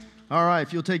All right,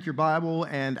 if you'll take your Bible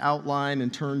and outline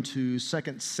and turn to 2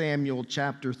 Samuel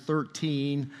chapter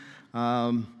 13.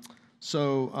 My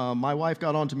wife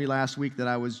got on to me last week that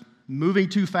I was moving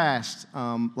too fast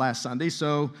last Sunday,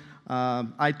 so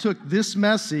I took this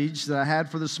message that I had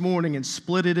for this morning and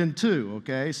split it in two,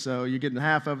 okay? So you're getting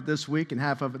half of it this week and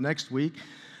half of it next week,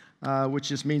 which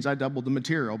just means I doubled the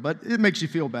material. But it makes you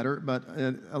feel better, but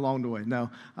along the way, no.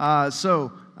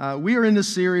 We are in this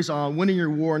series on winning your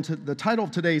war, and the title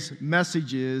of today's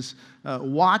message is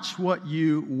Watch What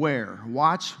You Wear.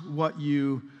 Watch what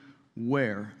you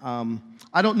wear.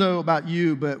 I don't know about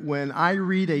you, but when I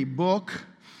read a book,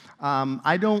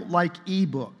 I don't like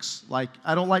e-books. Like,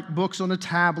 I don't like books on a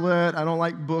tablet. I don't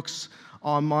like books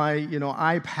on my,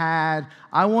 iPad.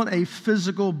 I want a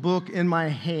physical book in my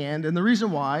hand, and the reason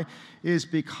why is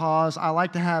because I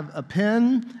like to have a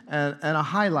pen and a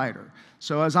highlighter.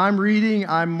 So as I'm reading,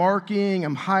 I'm marking,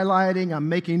 I'm highlighting, I'm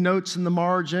making notes in the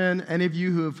margin. Any of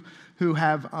you who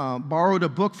have borrowed a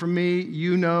book from me,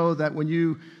 you know that when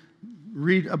you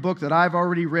read a book that I've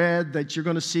already read, that you're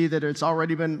going to see that it's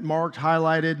already been marked,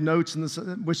 highlighted, notes,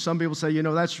 which some people say,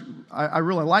 I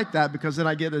really like that because then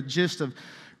I get a gist of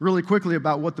really quickly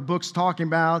about what the book's talking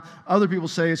about. Other people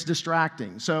say it's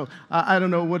distracting. So I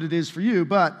don't know what it is for you,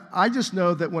 but I just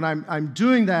know that when I'm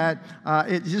doing that,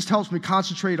 it just helps me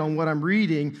concentrate on what I'm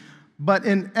reading. But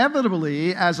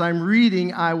inevitably, as I'm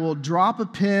reading, I will drop a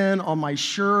pen on my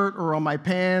shirt or on my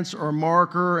pants or a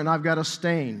marker, and I've got a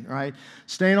stain, right?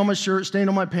 Stain on my shirt, stain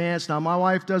on my pants. Now, my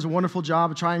wife does a wonderful job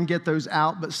of trying to get those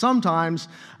out, but sometimes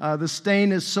the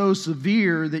stain is so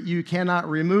severe that you cannot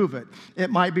remove it. It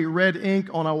might be red ink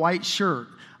on a white shirt.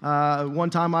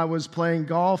 One time I was playing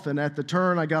golf, and at the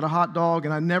turn I got a hot dog,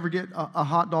 and I never get a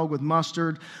hot dog with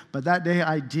mustard, but that day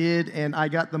I did, and I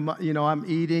got I'm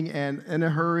eating and in a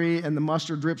hurry, and the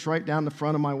mustard drips right down the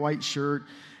front of my white shirt.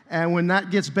 And when that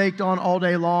gets baked on all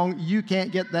day long, you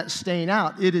can't get that stain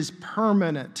out. It is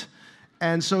permanent.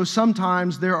 And so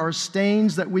sometimes there are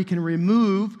stains that we can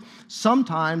remove.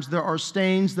 Sometimes there are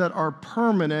stains that are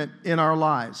permanent in our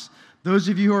lives. Those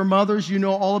of you who are mothers, you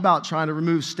know all about trying to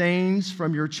remove stains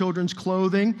from your children's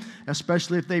clothing,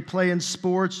 especially if they play in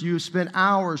sports. You've spent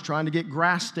hours trying to get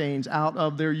grass stains out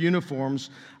of their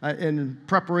uniforms in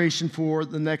preparation for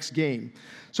the next game.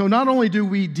 So not only do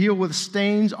we deal with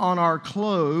stains on our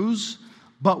clothes,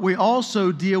 but we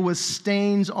also deal with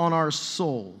stains on our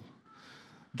soul.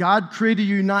 God created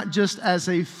you not just as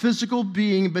a physical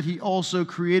being, but He also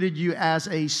created you as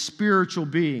a spiritual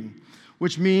being,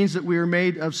 which means that we are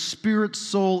made of spirit,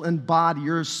 soul, and body.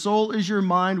 Your soul is your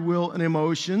mind, will, and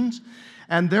emotions.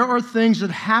 And there are things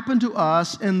that happen to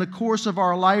us in the course of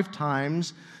our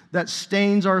lifetimes that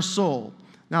stains our soul.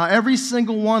 Now, every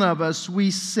single one of us, we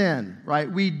sin,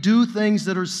 right? We do things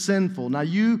that are sinful. Now,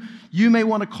 you may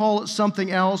want to call it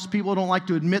something else. People don't like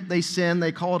to admit they sin.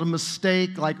 They call it a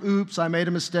mistake, like, oops, I made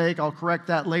a mistake. I'll correct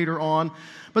that later on.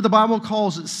 But the Bible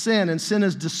calls it sin, and sin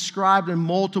is described in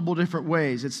multiple different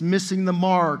ways. It's missing the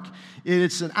mark.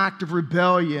 It's an act of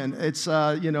rebellion. It's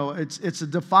a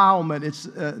defilement.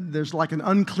 There's like an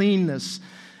uncleanness.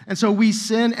 And so we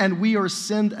sin, and we are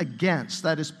sinned against.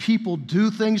 That is, people do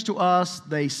things to us,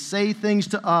 they say things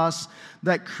to us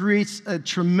that creates a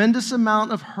tremendous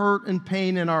amount of hurt and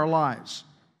pain in our lives.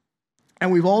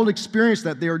 And we've all experienced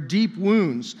that. They are deep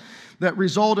wounds that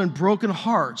result in broken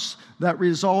hearts, that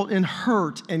result in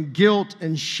hurt and guilt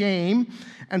and shame.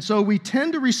 And so we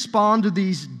tend to respond to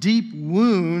these deep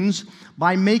wounds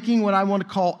by making what I want to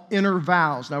call inner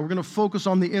vows. Now, we're going to focus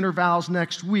on the inner vows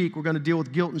next week. We're going to deal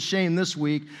with guilt and shame this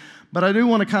week. But I do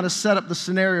want to kind of set up the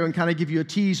scenario and kind of give you a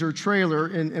teaser trailer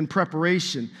in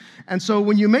preparation. And so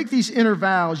when you make these inner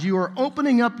vows, you are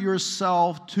opening up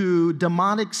yourself to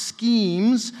demonic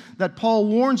schemes that Paul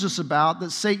warns us about,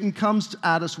 that Satan comes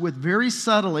at us with very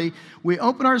subtly. We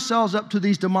open ourselves up to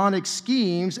these demonic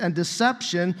schemes and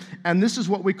deception, and this is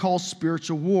what we call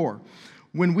spiritual war.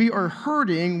 When we are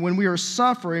hurting, when we are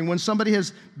suffering, when somebody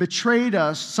has betrayed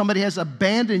us, somebody has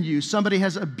abandoned you, somebody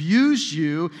has abused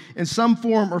you in some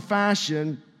form or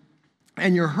fashion,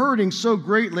 and you're hurting so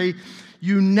greatly,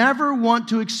 you never want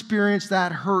to experience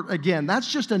that hurt again. That's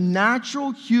just a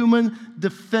natural human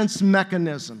defense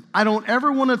mechanism. I don't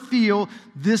ever want to feel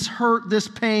this hurt, this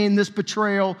pain, this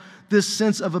betrayal, this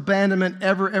sense of abandonment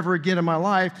ever again in my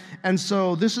life. And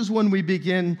so this is when we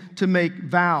begin to make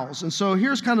vows. And so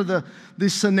here's kind of the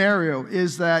scenario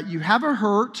is that you have a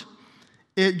hurt,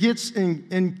 it gets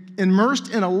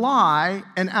immersed in a lie,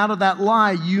 and out of that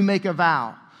lie, you make a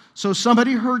vow. So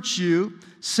somebody hurts you,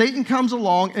 Satan comes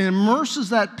along and immerses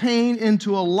that pain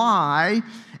into a lie,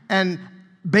 and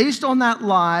based on that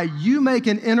lie, you make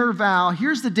an inner vow.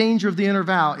 Here's the danger of the inner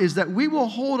vow, is that we will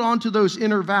hold on to those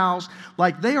inner vows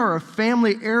like they are a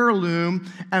family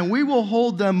heirloom, and we will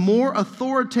hold them more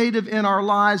authoritative in our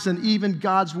lives than even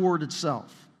God's word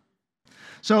itself.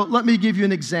 So let me give you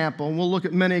an example, and we'll look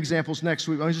at many examples next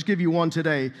week. I'll just give you one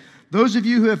today. Those of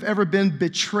you who have ever been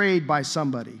betrayed by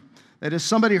somebody, that is,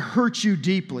 somebody hurt you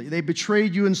deeply, they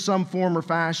betrayed you in some form or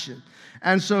fashion.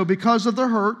 And so because of the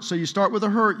hurt, so you start with the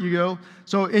hurt, you go,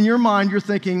 so in your mind you're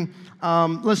thinking,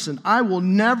 listen, I will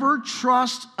never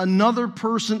trust another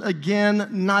person again,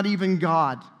 not even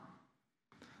God.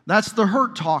 That's the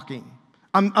hurt talking.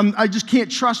 I just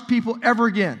can't trust people ever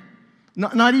again,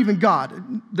 not even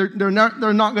God. They're not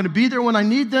going to be there when I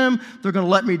need them. They're going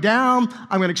to let me down.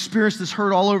 I'm going to experience this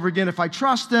hurt all over again if I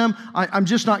trust them. I'm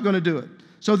just not going to do it.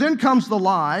 So then comes the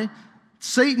lie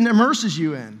Satan immerses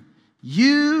you in.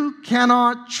 You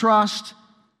cannot trust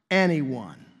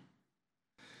anyone.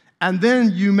 And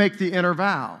then you make the inner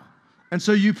vow. And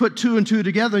so you put two and two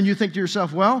together and you think to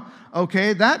yourself, well,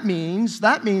 okay, that means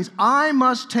I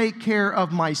must take care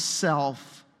of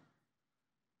myself.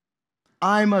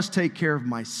 I must take care of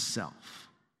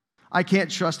myself. I can't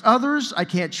trust others. I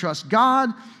can't trust God.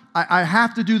 I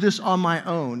have to do this on my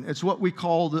own. It's what we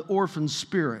call the orphan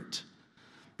spirit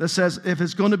that says, if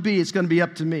it's going to be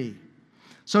up to me.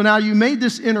 So now you made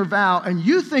this inner vow, and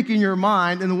you think in your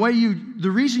mind, and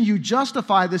the reason you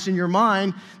justify this in your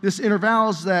mind, this inner vow,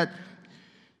 is that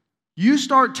you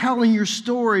start telling your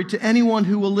story to anyone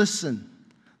who will listen.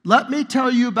 Let me tell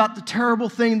you about the terrible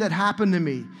thing that happened to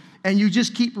me. And you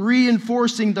just keep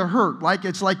reinforcing the hurt.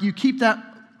 It's like you keep that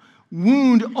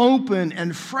wound open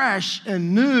and fresh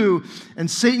and new, and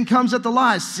Satan comes at the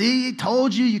lies. See, he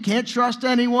told you can't trust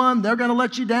anyone. They're going to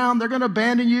let you down. They're going to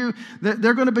abandon you.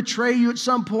 They're going to betray you at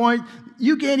some point.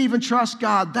 You can't even trust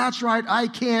God. That's right, I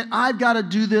can't. I've got to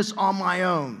do this on my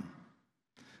own.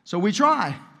 So we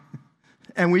try,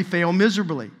 and we fail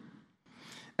miserably.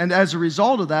 And as a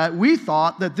result of that, we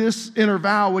thought that this inner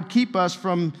vow would keep us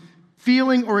from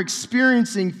feeling or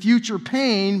experiencing future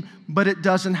pain, but it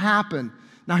doesn't happen.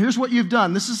 Now, here's what you've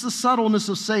done. This is the subtleness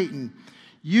of Satan.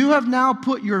 You have now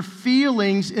put your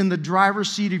feelings in the driver's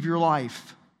seat of your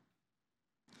life.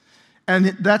 And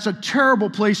that's a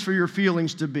terrible place for your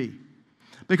feelings to be.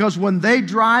 Because when they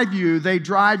drive you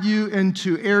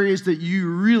into areas that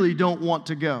you really don't want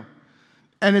to go.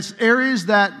 And it's areas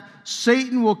that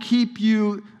Satan will keep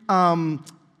you rather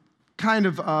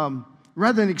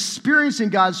than experiencing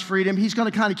God's freedom, he's going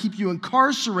to kind of keep you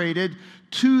incarcerated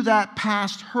to that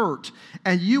past hurt.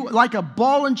 And you, like a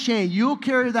ball and chain, you'll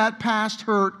carry that past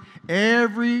hurt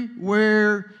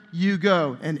everywhere you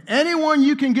go. And anyone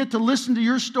you can get to listen to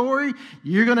your story,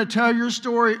 you're going to tell your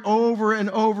story over and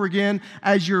over again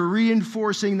as you're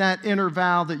reinforcing that inner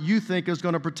vow that you think is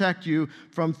going to protect you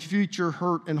from future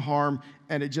hurt and harm,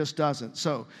 and it just doesn't.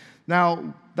 So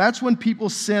now, that's when people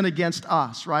sin against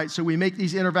us, right? So we make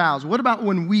these inner vows. What about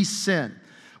when we sin?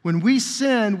 When we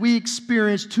sin, we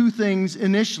experience two things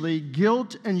initially,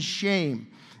 guilt and shame.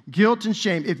 Guilt and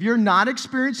shame. If you're not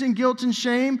experiencing guilt and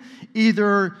shame,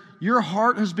 either your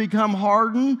heart has become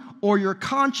hardened or your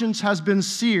conscience has been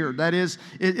seared. That is,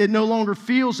 it no longer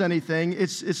feels anything.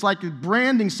 It's like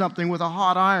branding something with a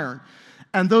hot iron.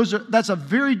 And that's a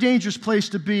very dangerous place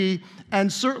to be. And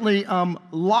certainly a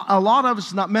lot of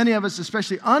us, not many of us,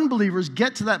 especially unbelievers,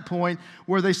 get to that point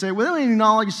where they say, we don't even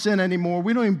acknowledge sin anymore.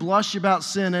 We don't even blush about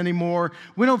sin anymore.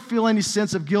 We don't feel any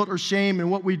sense of guilt or shame in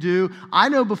what we do. I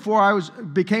know before I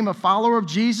became a follower of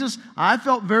Jesus, I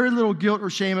felt very little guilt or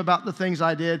shame about the things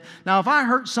I did. Now, if I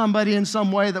hurt somebody in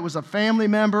some way that was a family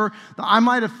member, I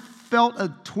might have felt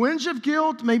a twinge of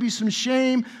guilt, maybe some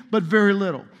shame, but very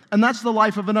little. And that's the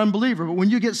life of an unbeliever. But when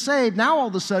you get saved, now all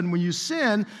of a sudden when you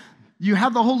sin, you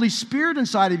have the Holy Spirit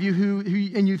inside of you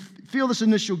and you feel this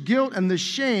initial guilt and this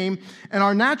shame. And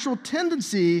our natural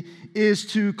tendency is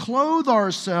to clothe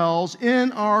ourselves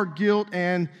in our guilt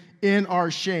and in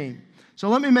our shame. So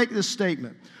let me make this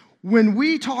statement. When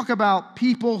we talk about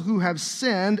people who have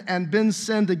sinned and been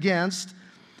sinned against,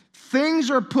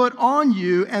 things are put on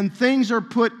you and things are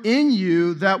put in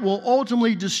you that will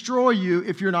ultimately destroy you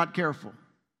if you're not careful.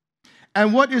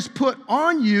 And what is put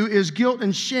on you is guilt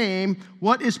and shame.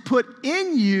 What is put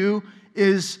in you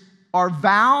is our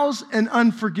vows and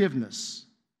unforgiveness.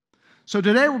 So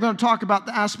today we're going to talk about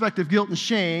the aspect of guilt and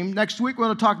shame. Next week we're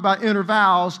going to talk about inner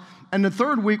vows. And the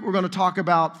third week we're going to talk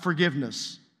about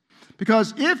forgiveness.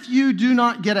 Because if you do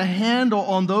not get a handle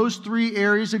on those three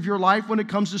areas of your life when it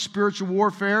comes to spiritual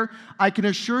warfare, I can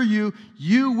assure you,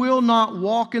 you will not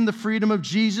walk in the freedom of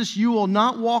Jesus. You will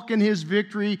not walk in his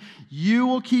victory. You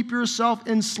will keep yourself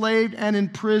enslaved and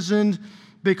imprisoned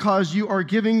because you are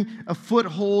giving a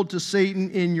foothold to Satan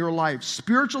in your life.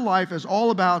 Spiritual life is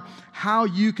all about how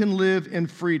you can live in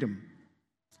freedom,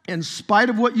 in spite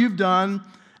of what you've done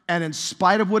and in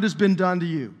spite of what has been done to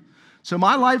you. So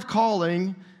my life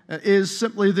calling is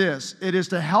simply this. It is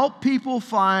to help people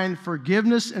find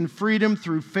forgiveness and freedom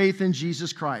through faith in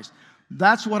Jesus Christ.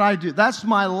 That's what I do. That's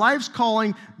my life's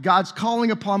calling. God's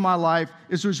calling upon my life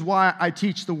is why I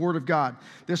teach the Word of God.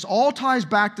 This all ties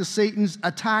back to Satan's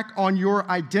attack on your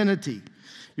identity.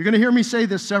 You're going to hear me say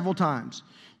this several times.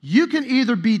 You can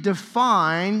either be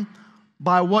defined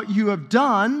by what you have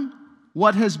done,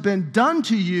 what has been done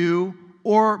to you,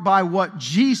 or by what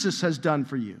Jesus has done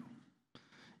for you.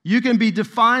 You can be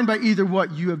defined by either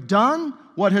what you have done,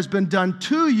 what has been done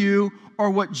to you, or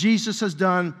what Jesus has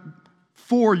done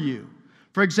for you.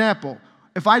 For example,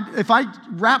 if I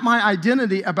wrap my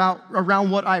identity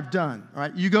around what I've done,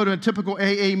 right? You go to a typical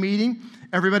AA meeting,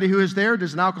 everybody who is there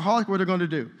is an alcoholic. What are they going to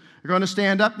do? They're going to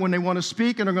stand up when they want to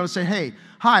speak, and they're going to say, hey,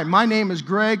 hi, my name is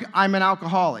Greg. I'm an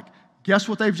alcoholic. Guess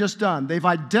what they've just done? They've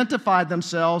identified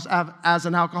themselves as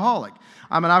an alcoholic.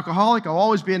 I'm an alcoholic. I'll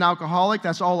always be an alcoholic.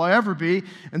 That's all I'll ever be.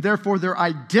 And therefore, their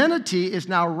identity is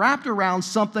now wrapped around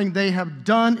something they have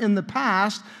done in the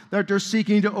past that they're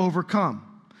seeking to overcome.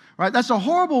 Right? That's a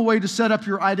horrible way to set up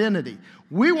your identity.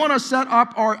 We want to set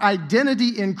up our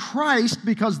identity in Christ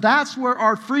because that's where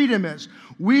our freedom is.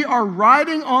 We are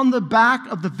riding on the back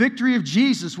of the victory of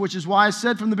Jesus, which is why I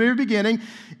said from the very beginning,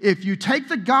 if you take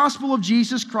the gospel of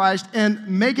Jesus Christ and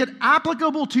make it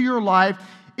applicable to your life,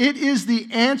 it is the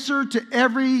answer to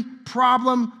every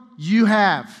problem you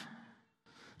have.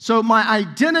 So my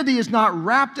identity is not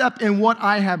wrapped up in what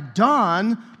I have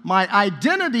done. My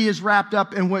identity is wrapped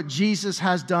up in what Jesus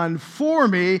has done for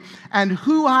me and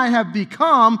who I have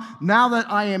become now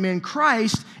that I am in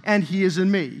Christ and He is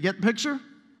in me. You get the picture?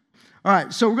 All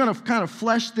right, so we're going to kind of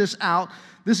flesh this out.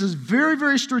 This is very,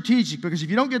 very strategic because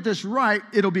if you don't get this right,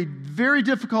 it'll be very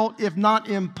difficult, if not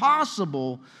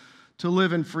impossible, to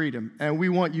live in freedom. And we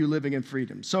want you living in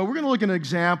freedom. So we're going to look at an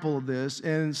example of this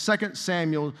in 2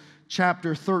 Samuel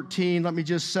chapter 13. Let me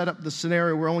just set up the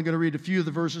scenario. We're only going to read a few of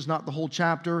the verses, not the whole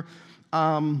chapter.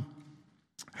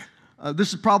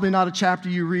 This is probably not a chapter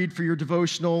you read for your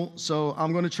devotional, so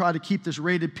I'm going to try to keep this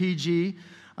rated PG.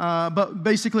 But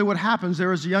basically what happens,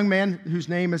 there is a young man whose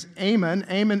name is Amnon.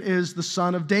 Amnon is the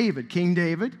son of David, King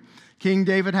David. King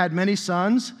David had many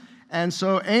sons, and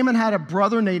so Amnon had a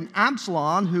brother named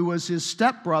Absalom, who was his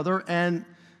stepbrother, and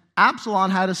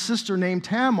Absalom had a sister named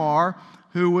Tamar,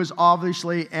 who was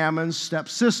obviously Amnon's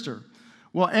stepsister.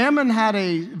 Well, Amnon had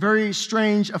a very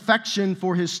strange affection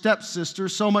for his stepsister,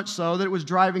 so much so that it was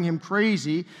driving him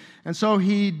crazy. And so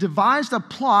he devised a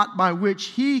plot by which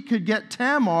he could get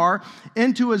Tamar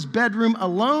into his bedroom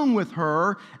alone with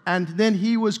her, and then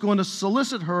he was going to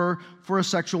solicit her for a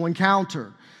sexual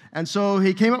encounter. And so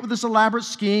he came up with this elaborate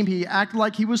scheme. He acted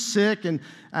like he was sick and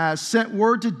sent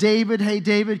word to David, hey,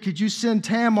 David, could you send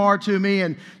Tamar to me?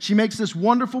 And she makes this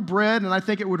wonderful bread, and I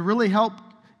think it would really help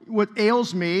what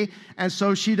ails me. And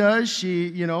so she does. She,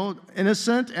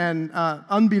 innocent and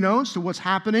unbeknownst to what's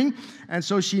happening. And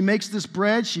so she makes this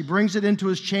bread. She brings it into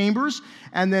his chambers.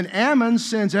 And then Amnon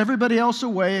sends everybody else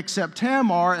away except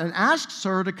Tamar and asks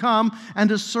her to come and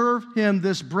to serve him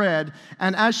this bread.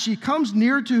 And as she comes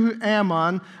near to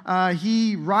Amnon,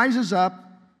 he rises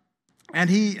up. And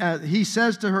he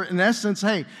says to her, in essence,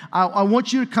 hey, I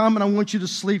want you to come and I want you to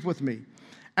sleep with me.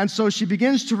 And so she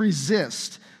begins to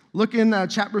resist. Look in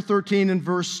chapter 13 and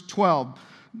verse 12.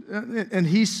 And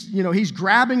he's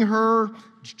grabbing her,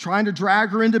 trying to drag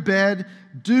her into bed.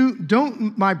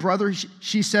 Don't, my brother,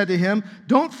 she said to him,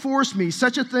 don't force me.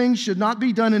 Such a thing should not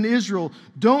be done in Israel.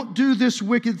 Don't do this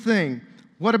wicked thing.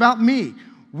 What about me?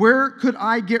 Where could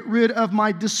I get rid of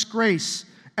my disgrace?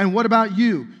 And what about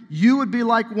you? You would be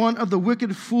like one of the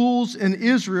wicked fools in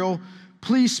Israel.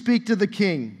 Please speak to the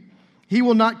king. He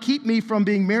will not keep me from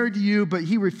being married to you, but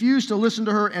he refused to listen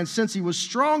to her, and since he was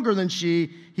stronger than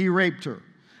she, he raped her.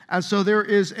 And so there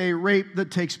is a rape that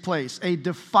takes place. A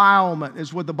defilement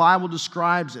is what the Bible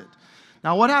describes it.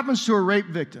 Now, what happens to a rape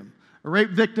victim? A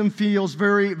rape victim feels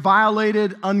very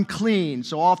violated, unclean.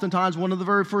 So oftentimes one of the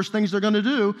very first things they're going to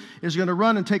do is going to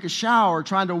run and take a shower,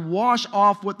 trying to wash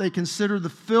off what they consider the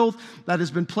filth that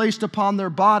has been placed upon their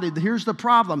body. Here's the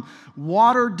problem.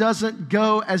 Water doesn't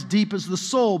go as deep as the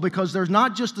soul because there's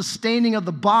not just a staining of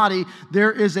the body,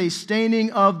 there is a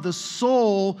staining of the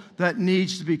soul that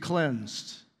needs to be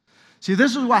cleansed. See,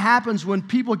 this is what happens when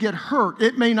people get hurt.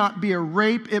 It may not be a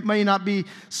rape. It may not be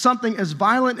something as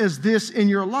violent as this in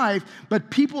your life, but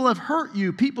people have hurt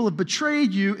you. People have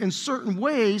betrayed you in certain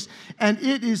ways, and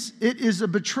it is a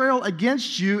betrayal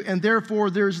against you, and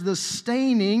therefore there's the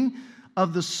staining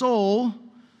of the soul.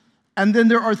 And then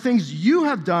there are things you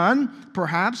have done,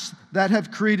 perhaps, that have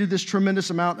created this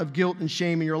tremendous amount of guilt and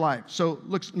shame in your life. So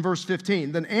look in verse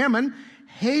 15. Then Ammon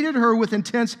hated her with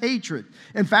intense hatred.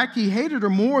 In fact, he hated her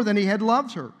more than he had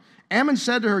loved her. Ammon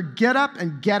said to her, "Get up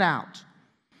and get out."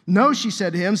 "No," she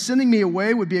said to him, "sending me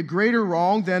away would be a greater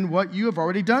wrong than what you have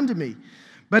already done to me."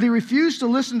 But he refused to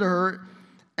listen to her,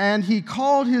 and he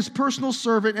called his personal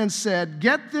servant and said,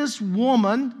 "Get this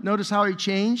woman," notice how he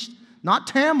changed, not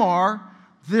Tamar,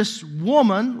 this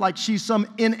woman, like she's some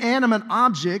inanimate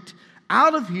object,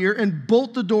 out of here and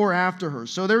bolt the door after her.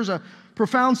 So there's a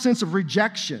profound sense of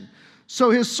rejection. So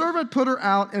his servant put her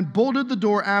out and bolted the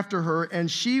door after her,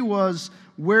 and she was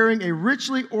wearing a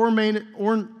richly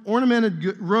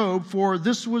ornamented robe, for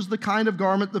this was the kind of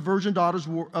garment the virgin daughters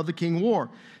of the king wore.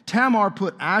 Tamar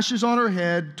put ashes on her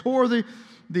head, tore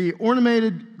the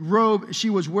ornamented robe she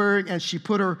was wearing, and she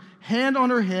put her hand on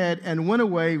her head and went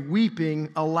away, weeping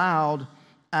aloud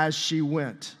as she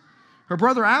went. Her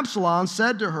brother Absalom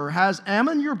said to her, "Has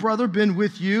Ammon your brother been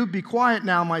with you? Be quiet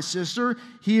now, my sister.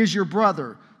 He is your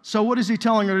brother." So what is he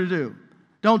telling her to do?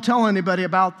 Don't tell anybody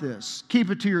about this. Keep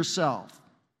it to yourself.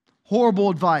 Horrible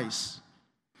advice.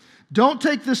 Don't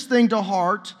take this thing to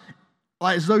heart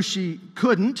as though she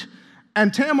couldn't.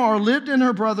 And Tamar lived in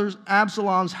her brother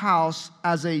Absalom's house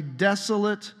as a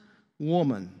desolate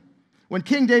woman. When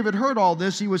King David heard all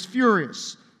this, he was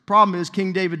furious. Problem is,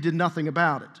 King David did nothing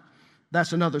about it.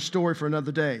 That's another story for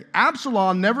another day.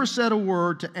 Absalom never said a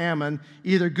word to Ammon,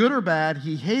 either good or bad.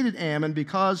 He hated Ammon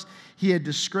because he had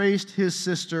disgraced his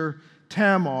sister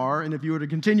Tamar. And if you were to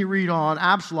continue read on,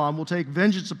 Absalom will take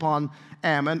vengeance upon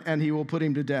Ammon and he will put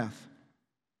him to death.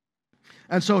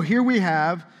 And so here we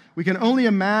can only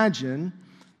imagine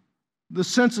the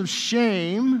sense of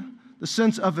shame, the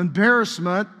sense of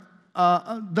embarrassment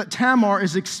that Tamar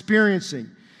is experiencing.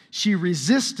 She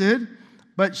resisted,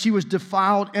 but she was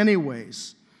defiled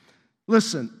anyways.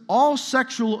 Listen, all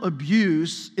sexual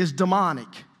abuse is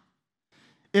demonic.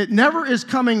 It never is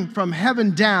coming from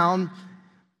heaven down,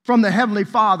 from the Heavenly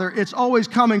Father. It's always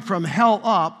coming from hell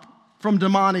up, from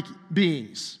demonic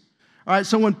beings. All right,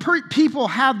 so when people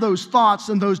have those thoughts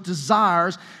and those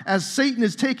desires, as Satan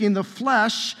is taking the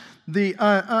flesh, the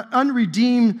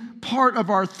unredeemed part of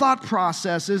our thought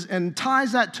processes, and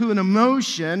ties that to an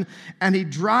emotion, and he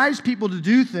drives people to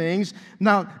do things.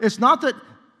 Now, it's not that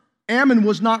Ammon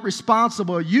was not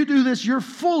responsible. You do this, you're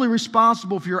fully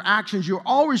responsible for your actions. You're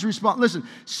always responsible. Listen,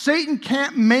 Satan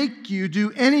can't make you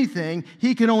do anything.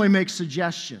 He can only make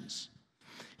suggestions.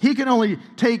 He can only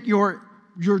take your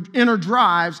inner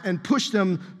drives and push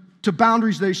them to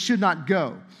boundaries they should not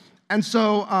go. And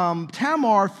so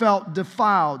Tamar felt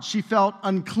defiled. She felt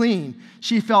unclean.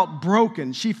 She felt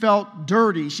broken. She felt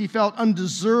dirty. She felt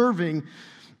undeserving.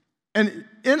 And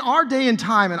in our day and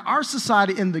time, in our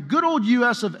society, in the good old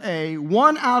US of A,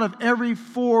 1 out of every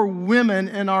 4 women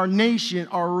in our nation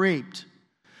are raped.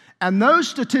 And those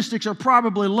statistics are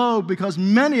probably low because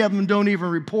many of them don't even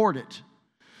report it.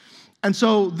 And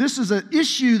so this is an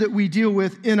issue that we deal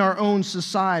with in our own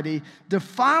society.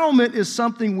 Defilement is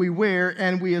something we wear,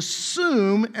 and we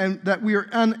assume that we are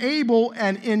unable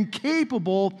and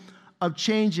incapable of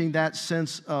changing that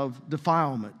sense of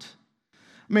defilement.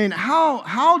 I mean,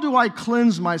 how do I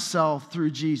cleanse myself through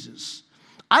Jesus?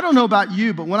 I don't know about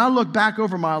you, but when I look back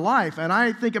over my life and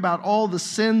I think about all the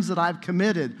sins that I've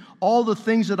committed, all the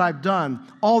things that I've done,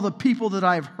 all the people that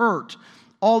I've hurt,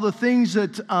 all the things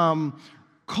that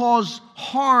cause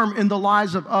harm in the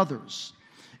lives of others.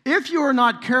 If you are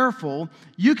not careful,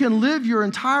 you can live your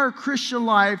entire Christian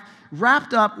life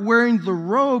wrapped up wearing the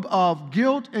robe of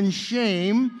guilt and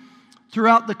shame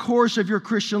throughout the course of your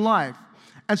Christian life.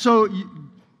 And so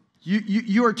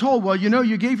you are told, well,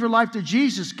 you gave your life to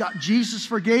Jesus. Jesus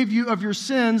forgave you of your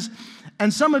sins.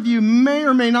 And some of you may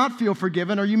or may not feel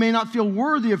forgiven, or you may not feel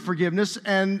worthy of forgiveness.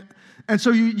 And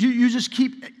so you just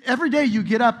keep, every day you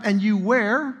get up and you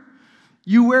wear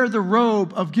the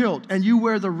robe of guilt, and you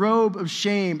wear the robe of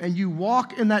shame, and you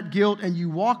walk in that guilt, and you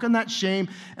walk in that shame,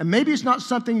 and maybe it's not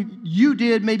something you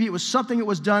did, maybe it was something that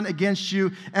was done against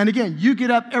you, and again, you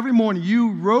get up every morning,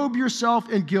 you robe yourself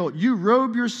in guilt, you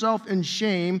robe yourself in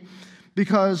shame,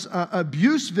 because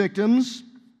abuse victims,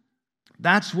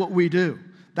 that's what we do.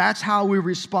 That's how we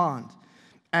respond.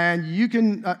 And you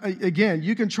can,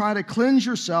 you can try to cleanse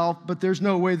yourself, but there's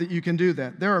no way that you can do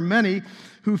that. There are many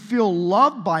who feel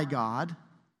loved by God,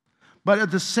 but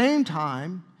at the same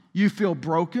time, You feel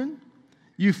broken.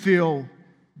 You feel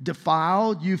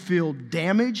defiled. You feel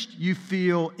damaged. You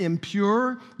feel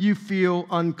impure. You feel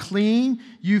unclean.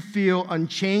 You feel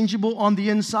unchangeable on the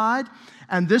inside.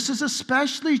 And this is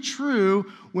especially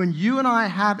true when you and I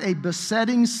have a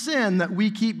besetting sin that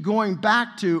we keep going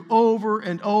back to over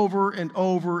and over and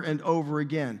over and over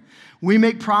again. We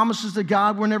make promises to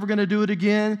God we're never going to do it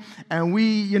again, and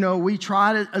we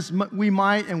try it as we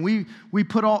might, and we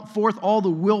put forth all the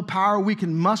willpower we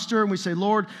can muster, and we say,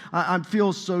 Lord, I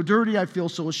feel so dirty, I feel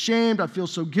so ashamed, I feel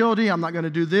so guilty, I'm not going to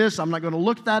do this, I'm not going to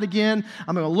look at that again,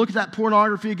 I'm going to look at that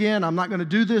pornography again, I'm not going to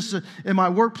do this in my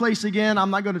workplace again, I'm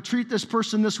not going to treat this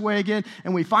person this way again,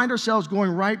 and we find ourselves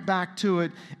going right back to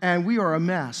it, and we are a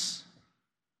mess.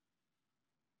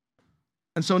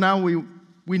 And so now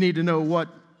we need to know what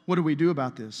do we do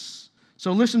about this?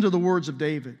 So listen to the words of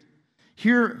David.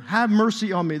 Here, have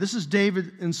mercy on me. This is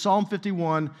David in Psalm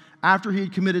 51 after he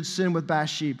had committed sin with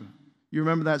Bathsheba. You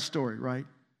remember that story, right?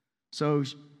 So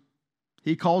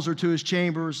he calls her to his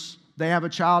chambers. They have a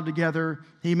child together.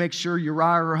 He makes sure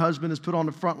Uriah, her husband, is put on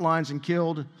the front lines and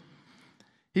killed.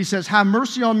 He says, have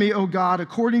mercy on me, O God,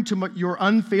 according to your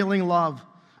unfailing love,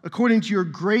 according to your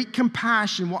great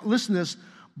compassion. Listen to this.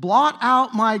 Blot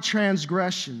out my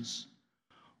transgressions.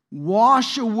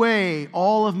 Wash away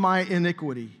all of my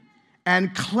iniquity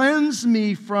and cleanse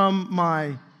me from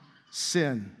my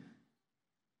sin.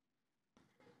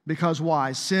 Because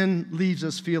why? Sin leaves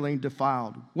us feeling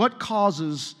defiled. What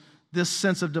causes this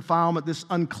sense of defilement, this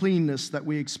uncleanness that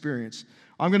we experience?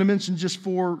 I'm going to mention just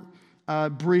four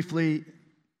briefly.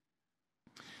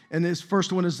 And this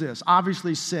first one is this,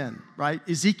 obviously sin, right?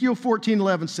 Ezekiel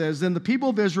 14:11 says, then the people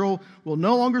of Israel will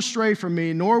no longer stray from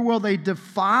me, nor will they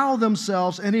defile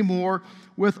themselves anymore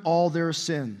with all their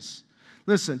sins.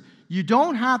 Listen, you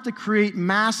don't have to create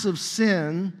massive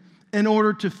sin in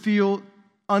order to feel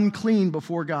unclean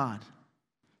before God,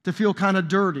 to feel kind of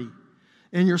dirty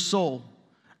in your soul.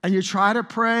 And you try to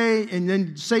pray, and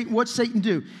then what's Satan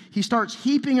do? He starts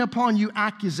heaping upon you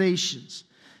accusations.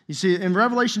 You see, in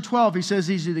Revelation 12, he says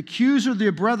he's the accuser of the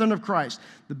brethren of Christ,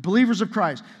 the believers of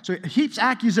Christ. So he heaps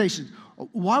accusations.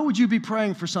 Why would you be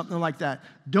praying for something like that?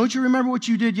 Don't you remember what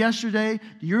you did yesterday?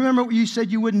 Do you remember what you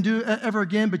said you wouldn't do ever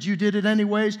again, but you did it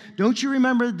anyways? Don't you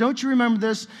remember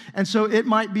this? And so it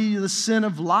might be the sin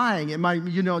of lying. It might,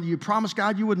 you promised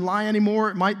God you wouldn't lie anymore.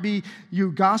 It might be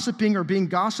you gossiping or being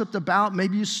gossiped about.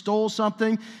 Maybe you stole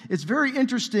something. It's very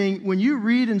interesting when you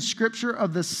read in Scripture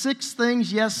of the 6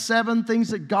 things, yes, 7 things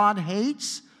that God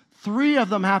hates, 3 of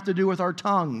them have to do with our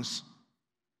tongues.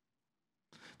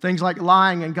 Things like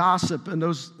lying and gossip and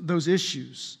those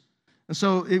issues. And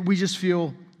so we just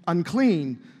feel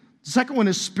unclean. The second one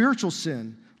is spiritual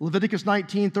sin. Leviticus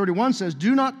 19:31 says,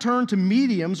 do not turn to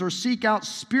mediums or seek out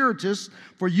spiritists,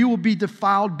 for you will be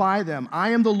defiled by them.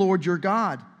 I am the Lord your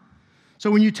God.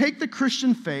 So when you take the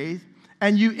Christian faith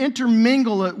and you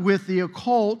intermingle it with the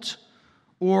occult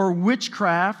or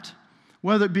witchcraft,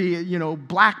 whether it be,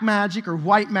 black magic or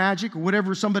white magic or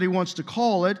whatever somebody wants to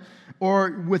call it,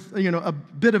 or with, a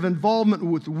bit of involvement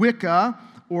with Wicca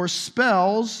or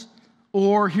spells,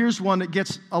 or here's one that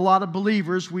gets a lot of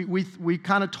believers. We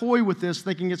kind of toy with this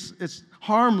thinking it's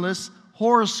harmless,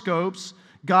 horoscopes.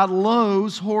 God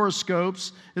loathes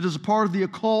horoscopes. It is a part of the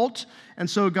occult. And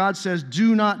so God says,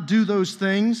 do not do those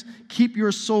things. Keep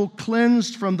your soul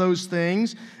cleansed from those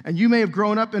things. And you may have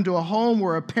grown up into a home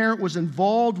where a parent was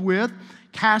involved with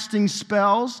casting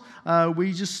spells.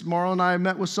 Marla and I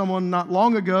met with someone not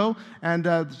long ago and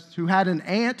who had an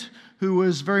aunt who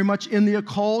was very much in the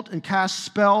occult and cast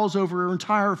spells over her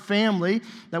entire family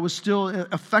that was still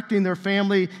affecting their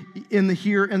family in the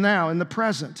here and now, in the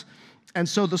present. And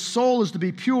so the soul is to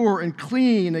be pure and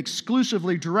clean,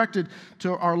 exclusively directed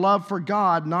to our love for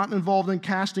God, not involved in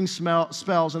casting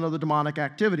spells and other demonic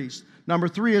activities. Number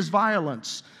 3 is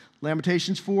violence.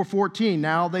 Lamentations 4:14.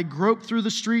 Now they grope through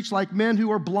the streets like men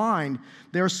who are blind.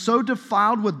 They are so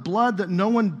defiled with blood that no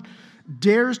one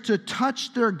dares to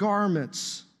touch their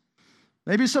garments.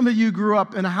 Maybe some of you grew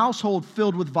up in a household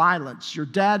filled with violence. Your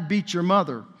dad beat your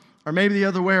mother, or maybe the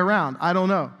other way around. I don't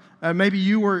know. Maybe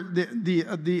you were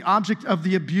the object of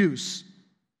the abuse.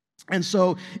 And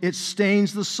so it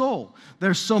stains the soul.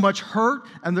 There's so much hurt,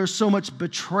 and there's so much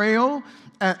betrayal,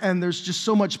 and there's just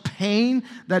so much pain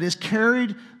that is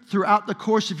carried throughout the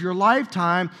course of your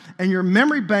lifetime, and your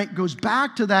memory bank goes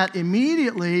back to that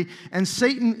immediately, and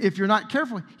Satan, if you're not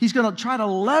careful, he's going to try to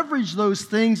leverage those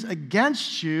things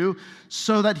against you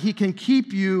so that he can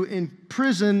keep you in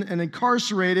prison and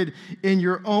incarcerated in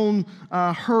your own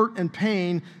hurt and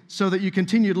pain so that you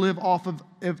continue to live off of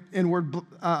inward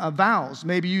vows.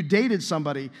 Maybe you dated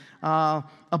somebody, a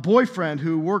boyfriend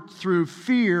who worked through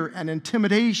fear and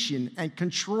intimidation and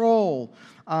control,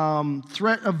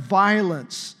 threat of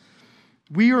violence.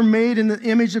 We are made in the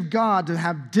image of God to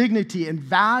have dignity and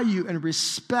value and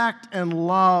respect and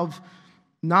love,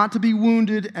 not to be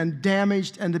wounded and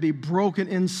damaged and to be broken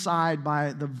inside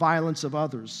by the violence of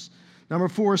others. Number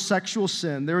 4 is sexual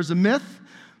sin. There is a myth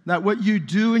that what you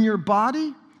do in your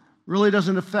body really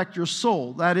doesn't affect your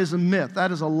soul. That is a myth.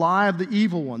 That is a lie of the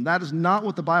evil one. That is not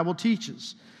what the Bible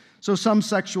teaches. So some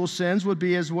sexual sins would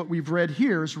be, as what we've read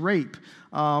here, is rape.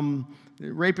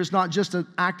 Rape is not just an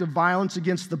act of violence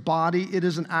against the body, it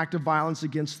is an act of violence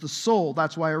against the soul.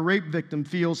 That's why a rape victim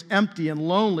feels empty and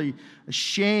lonely,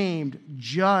 ashamed,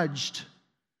 judged.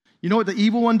 You know what the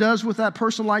evil one does with that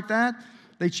person like that?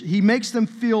 He makes them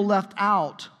feel left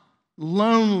out,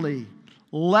 lonely,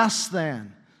 less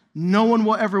than. No one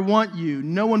will ever want you.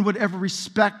 No one would ever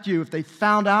respect you if they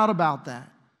found out about that.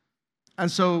 And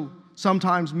so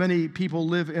sometimes many people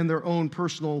live in their own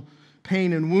personal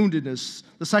pain and woundedness.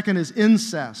 The second is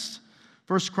incest.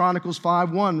 1 Chronicles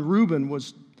 5:1, Reuben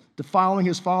was defiling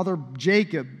his father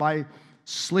Jacob by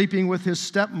sleeping with his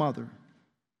stepmother.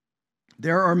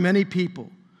 There are many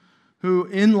people who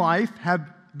in life have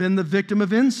been the victim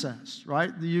of incest,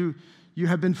 right? You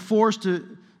have been forced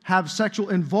to have sexual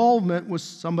involvement with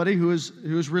somebody who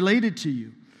is related to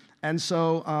you. And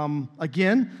so,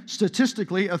 again,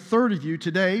 statistically, a third of you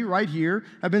today, right here,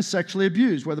 have been sexually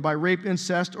abused, whether by rape,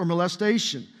 incest, or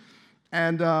molestation.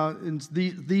 And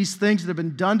these things that have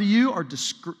been done to you are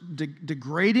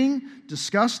degrading,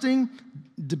 disgusting,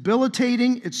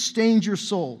 debilitating. It stains your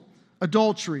soul.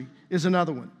 Adultery is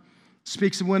another one. It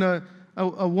speaks of when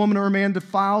a woman or a man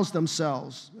defiles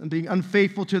themselves and being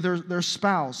unfaithful to their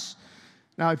spouse.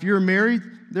 Now, if you're married,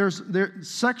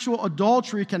 sexual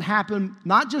adultery can happen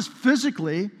not just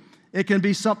physically, it can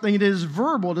be something that is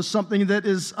verbal, to something that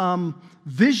is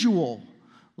visual,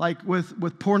 like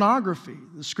with pornography.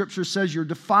 The scripture says you're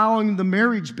defiling the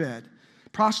marriage bed.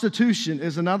 Prostitution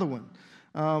is another one.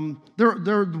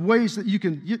 There are ways that you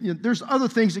can, there's other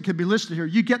things that could be listed here.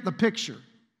 You get the picture.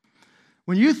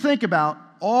 When you think about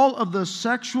all of the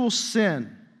sexual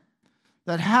sin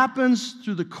that happens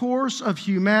through the course of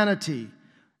humanity,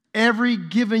 every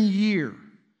given year,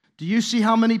 do you see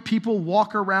how many people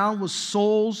walk around with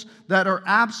souls that are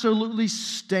absolutely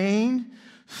stained,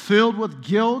 filled with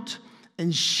guilt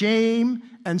and shame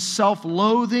and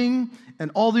self-loathing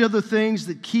and all the other things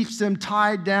that keeps them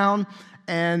tied down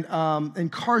and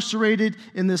incarcerated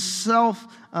in this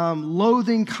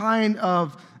self-loathing kind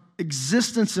of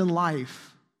existence in life?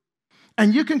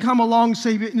 And you can come along and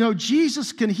say,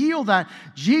 Jesus can heal that.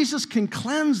 Jesus can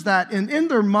cleanse that. And in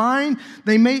their mind,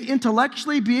 they may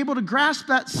intellectually be able to grasp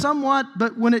that somewhat,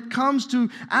 but when it comes to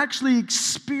actually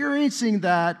experiencing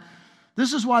that,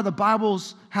 this is why the Bible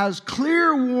has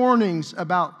clear warnings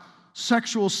about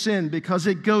sexual sin, because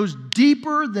it goes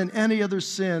deeper than any other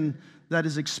sin that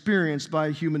is experienced by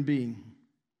a human being.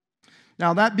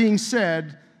 Now, that being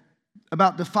said,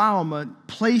 about defilement,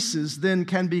 places then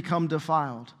can become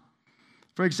defiled.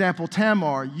 For example,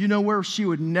 Tamar, you know where she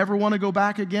would never want to go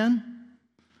back again?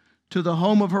 To the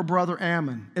home of her brother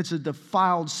Ammon. It's a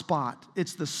defiled spot.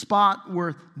 It's the spot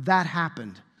where that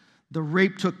happened. The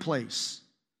rape took place.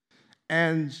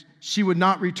 And she would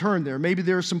not return there. Maybe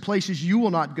there are some places you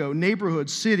will not go,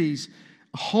 neighborhoods, cities,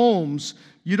 homes.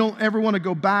 You don't ever want to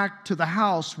go back to the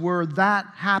house where that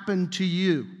happened to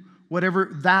you, whatever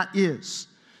that is.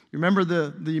 You remember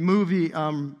the movie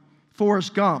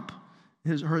Forrest Gump?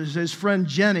 His friend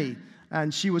Jenny,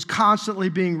 and she was constantly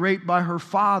being raped by her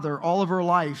father all of her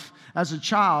life as a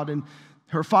child. And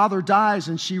her father dies,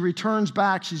 and she returns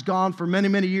back. She's gone for many,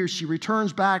 many years. She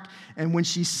returns back, and when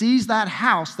she sees that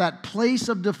house, that place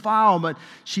of defilement,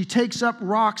 she takes up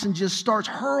rocks and just starts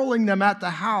hurling them at the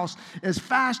house as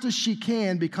fast as she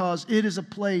can, because it is a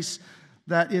place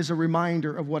that is a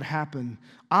reminder of what happened.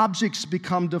 Objects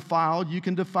become defiled. You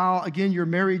can defile, again, your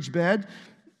marriage bed.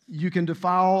 You can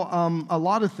defile a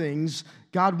lot of things.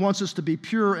 God wants us to be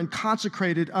pure and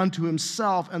consecrated unto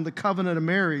himself and the covenant of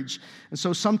marriage. And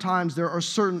so sometimes there are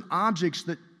certain objects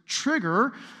that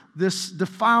trigger this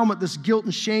defilement, this guilt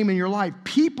and shame in your life.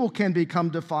 People can become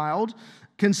defiled,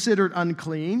 considered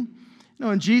unclean. No,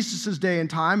 in Jesus' day and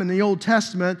time, in the Old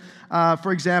Testament,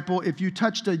 for example, if you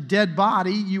touched a dead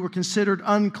body, you were considered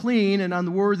unclean and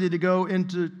unworthy to go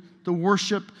into the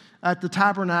worship at the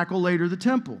tabernacle, later the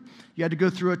temple. You had to go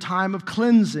through a time of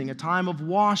cleansing, a time of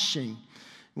washing.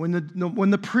 When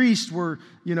the priests were,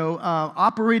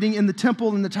 operating in the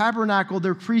temple and the tabernacle,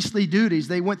 their priestly duties,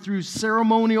 they went through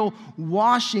ceremonial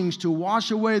washings to wash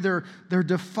away their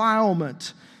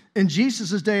defilement. In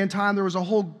Jesus' day and time, there was a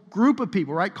whole group of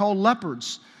people, right, called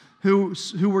lepers, who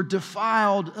were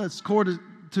defiled according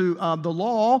to the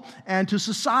law and to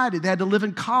society. They had to live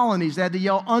in colonies. They had to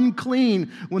yell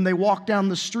unclean when they walked down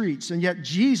the streets. And yet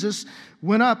Jesus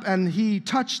went up and he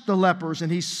touched the lepers and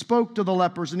he spoke to the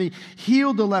lepers and he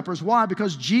healed the lepers. Why?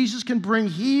 Because Jesus can bring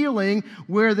healing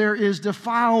where there is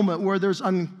defilement, where there's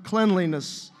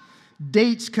uncleanliness.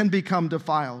 Dates can become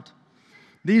defiled.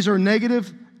 These are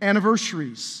negative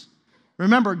anniversaries.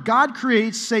 Remember, God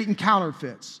creates, Satan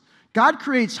counterfeits. God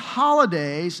creates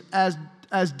holidays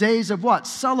as days of what?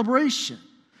 Celebration,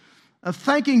 of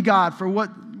thanking God for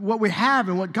what we have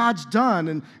and what God's done,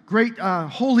 and great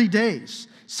holy days.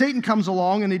 Satan comes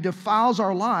along and he defiles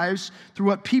our lives through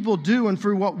what people do and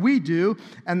through what we do,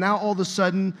 and now all of a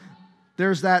sudden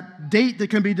there's that date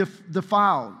that can be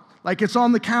defiled. Like it's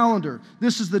on the calendar.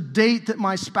 This is the date that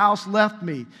my spouse left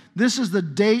me. This is the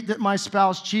date that my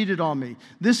spouse cheated on me.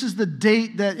 This is the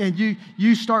date that, and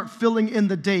you start filling in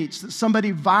the dates, that somebody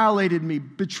violated me,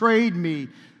 betrayed me,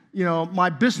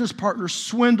 my business partner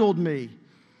swindled me.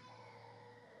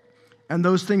 And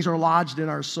those things are lodged in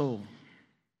our soul.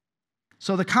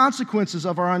 So the consequences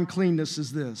of our uncleanness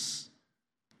is this.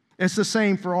 It's the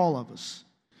same for all of us.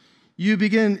 You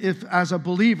begin, if as a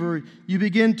believer, you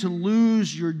begin to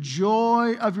lose your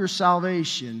joy of your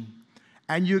salvation,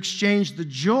 and you exchange the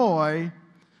joy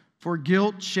for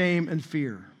guilt, shame, and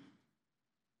fear.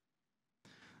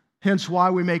 Hence why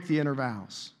we make the inner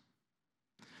vows.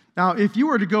 Now, if you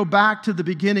were to go back to the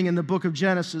beginning in the book of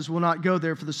Genesis, we'll not go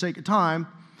there for the sake of time,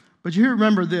 but you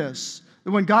remember this,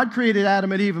 that when God created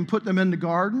Adam and Eve and put them in the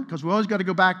garden, because we always got to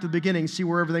go back to the beginning and see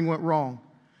where everything went wrong,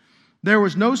 there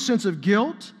was no sense of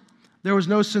guilt. There was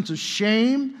no sense of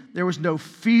shame. There was no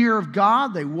fear of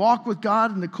God. They walked with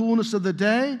God in the coolness of the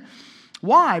day.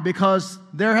 Why? Because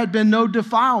there had been no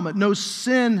defilement. No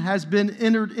sin has been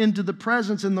entered into the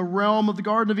presence in the realm of the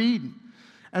Garden of Eden.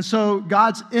 And so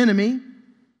God's enemy,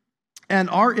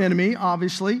 and our enemy,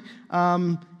 obviously,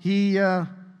 he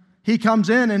comes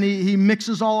in and he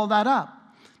mixes all of that up.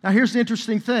 Now here's the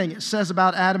interesting thing. It says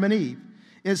about Adam and Eve.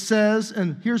 It says,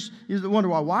 and here's the wonder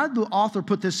why did the author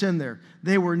put this in there?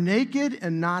 They were naked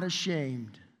and not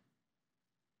ashamed.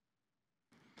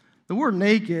 The word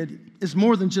naked is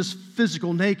more than just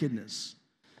physical nakedness.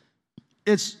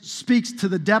 It speaks to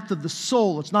the depth of the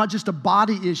soul. It's not just a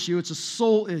body issue, it's a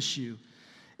soul issue.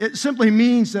 It simply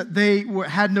means that they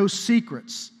had no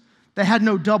secrets. They had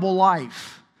no double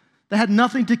life. They had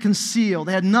nothing to conceal.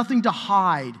 They had nothing to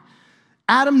hide.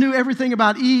 Adam knew everything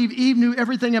about Eve. Eve knew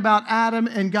everything about Adam,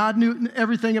 and God knew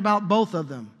everything about both of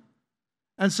them.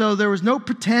 And so there was no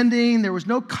pretending. There was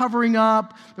no covering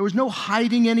up. There was no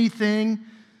hiding anything.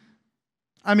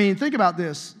 I mean, think about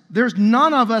this. There's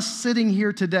none of us sitting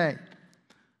here today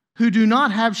who do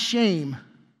not have shame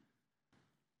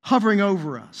hovering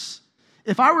over us.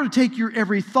 If I were to take your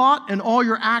every thought and all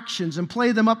your actions and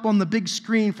play them up on the big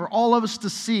screen for all of us to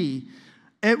see,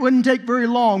 it wouldn't take very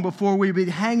long before we'd be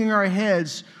hanging our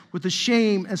heads with the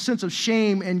shame, a sense of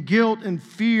shame and guilt and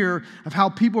fear of how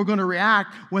people are going to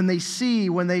react when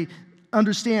they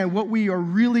understand what we are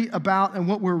really about and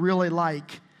what we're really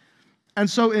like. And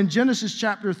so in Genesis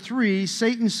chapter 3,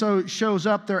 Satan shows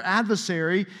up, their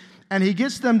adversary, and he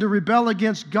gets them to rebel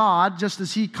against God, just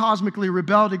as he cosmically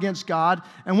rebelled against God.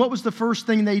 And what was the first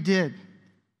thing they did?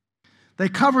 They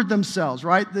covered themselves,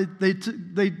 right?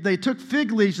 They took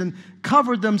fig leaves and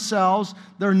covered themselves,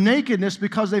 their nakedness,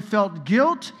 because they felt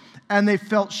guilt and they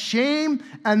felt shame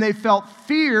and they felt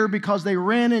fear because they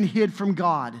ran and hid from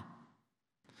God.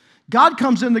 God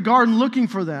comes in the garden looking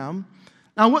for them.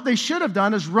 Now, what they should have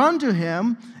done is run to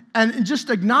him and just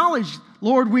acknowledge,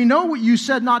 Lord, we know what you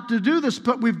said not to do this,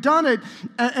 but we've done it,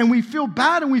 and we feel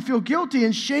bad and we feel guilty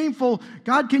and shameful.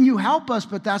 God, can you help us?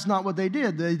 But that's not what they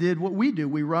did. They did what we do.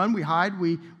 We run, we hide,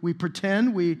 we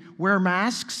pretend, we wear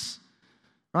masks,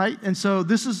 right? And so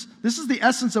this is the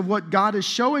essence of what God is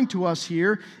showing to us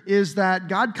here, is that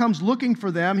God comes looking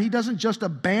for them. He doesn't just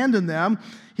abandon them.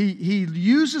 He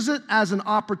uses it as an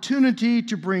opportunity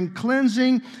to bring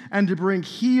cleansing and to bring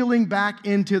healing back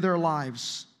into their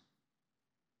lives.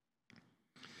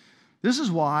 This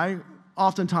is why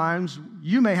oftentimes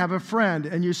you may have a friend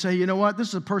and you say, you know what, this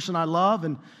is a person I love,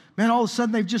 and man, all of a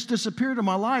sudden they've just disappeared in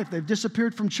my life. They've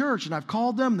disappeared from church, and I've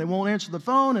called them. They won't answer the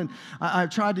phone, and I've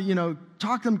tried to,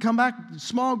 talk them, come back,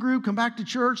 small group, come back to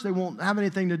church. They won't have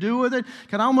anything to do with it.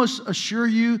 Can I almost assure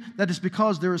you that it's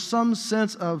because there is some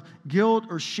sense of guilt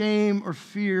or shame or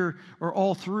fear or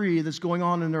all three that's going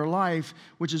on in their life,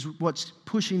 which is what's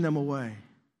pushing them away.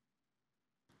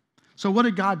 So what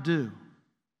did God do?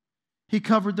 He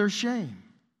covered their shame.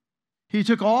 He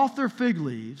took off their fig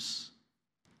leaves,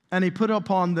 and he put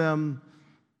upon them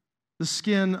the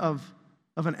skin of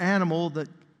an animal, that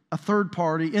a third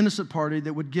party, innocent party,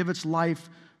 that would give its life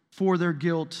for their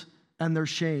guilt and their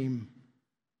shame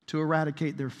to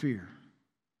eradicate their fear.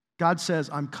 God says,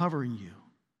 I'm covering you.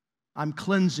 I'm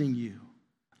cleansing you.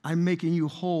 I'm making you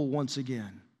whole once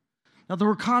again. Now, there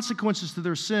were consequences to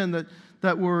their sin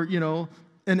that were,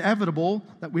 inevitable,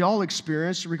 that we all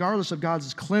experience, regardless of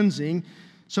God's cleansing.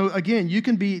 So again, you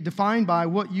can be defined by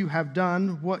what you have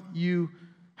done, what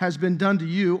has been done to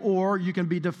you, or you can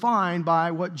be defined by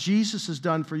what Jesus has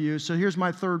done for you. So here's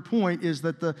my third point, is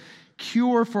that the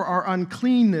cure for our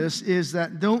uncleanness is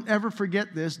that, don't ever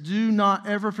forget this, do not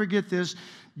ever forget this,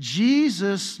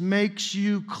 Jesus makes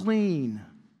you clean.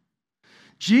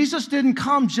 Jesus didn't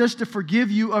come just to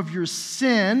forgive you of your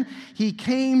sin. He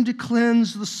came to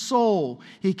cleanse the soul.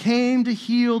 He came to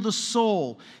heal the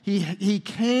soul. He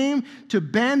came to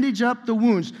bandage up the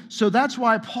wounds. So that's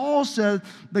why Paul said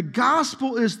the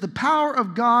gospel is the power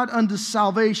of God unto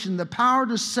salvation, the power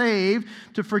to save,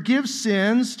 to forgive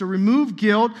sins, to remove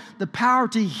guilt, the power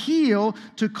to heal,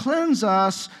 to cleanse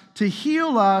us, to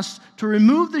heal us, to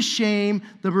remove the shame,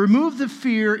 to remove the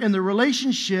fear in the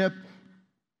relationship,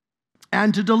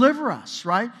 and to deliver us,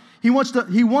 right? He wants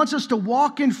us to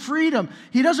walk in freedom.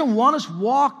 He doesn't want us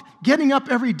getting up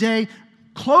every day,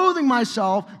 clothing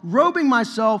myself, robing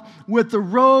myself with the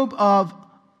robe of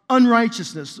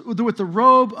unrighteousness, with the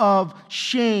robe of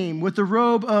shame, with the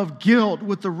robe of guilt,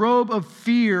 with the robe of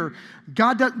fear.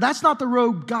 That's not the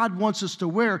robe God wants us to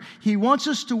wear. He wants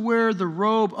us to wear the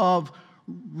robe of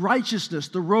righteousness,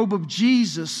 the robe of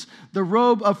Jesus, the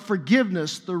robe of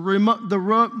forgiveness, the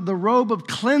robe of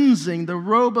cleansing, the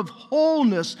robe of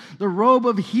wholeness, the robe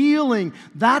of healing.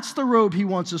 That's the robe he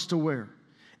wants us to wear.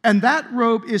 And that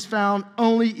robe is found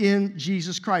only in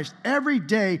Jesus Christ. Every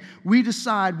day we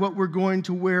decide what we're going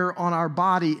to wear on our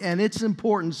body, and it's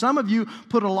important. Some of you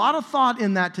put a lot of thought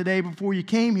in that today before you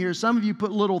came here. Some of you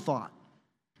put little thought.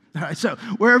 All right, so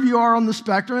wherever you are on the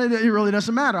spectrum, it really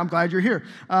doesn't matter. I'm glad you're here.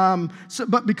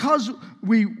 But because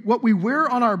what we wear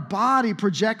on our body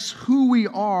projects who we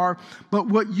are, but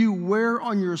what you wear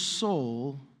on your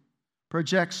soul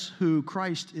projects who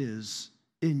Christ is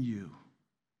in you.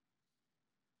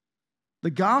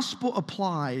 The gospel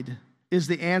applied is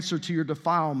the answer to your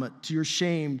defilement, to your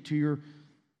shame, to your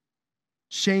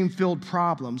shame-filled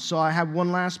problems. So I have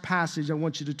one last passage I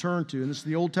want you to turn to, and this is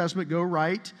the Old Testament. Go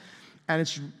right. And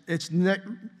it's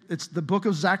the book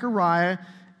of Zechariah.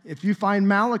 If you find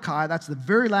Malachi, that's the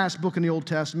very last book in the Old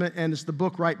Testament, and it's the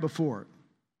book right before it.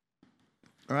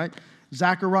 All right?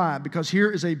 Zechariah, because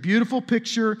here is a beautiful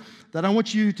picture that I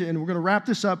want you to, and we're going to wrap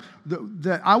this up,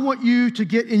 that I want you to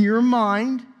get in your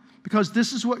mind, because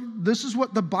this is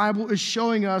what the Bible is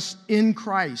showing us in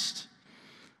Christ.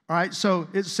 All right? So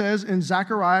it says in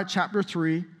Zechariah chapter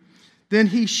 3, then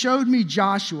he showed me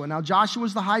Joshua. Now, Joshua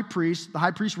is the high priest. The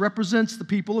high priest represents the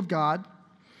people of God,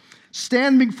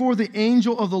 standing before the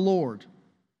angel of the Lord.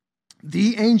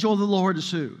 The angel of the Lord is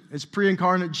who? It's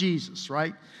pre-incarnate Jesus,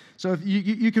 right? So if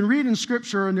you can read in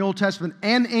Scripture in the Old Testament,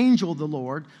 an angel of the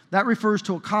Lord. That refers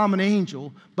to a common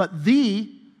angel. But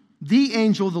the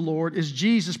angel of the Lord is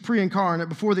Jesus pre-incarnate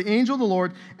before the angel of the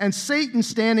Lord, and Satan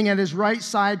standing at his right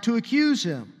side to accuse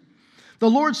him. The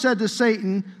Lord said to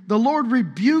Satan, the Lord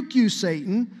rebuke you,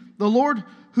 Satan. The Lord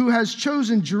who has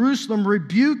chosen Jerusalem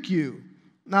rebuke you.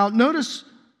 Now, notice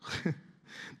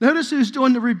who's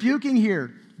doing the rebuking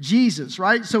here. Jesus,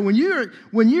 right? So when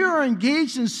you are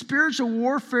engaged in spiritual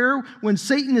warfare, when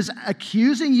Satan is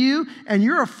accusing you and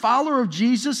you're a follower of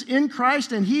Jesus in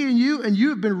Christ and he and you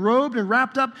have been robed and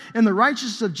wrapped up in the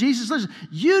righteousness of Jesus, listen,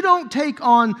 you don't take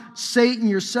on Satan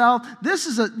yourself. This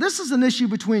is an issue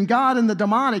between God and the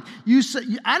demonic.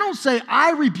 I don't say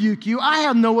I rebuke you. I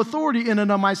have no authority in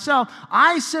and of myself.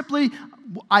 I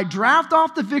draft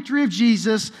off the victory of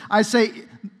Jesus. I say,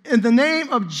 in the name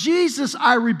of Jesus,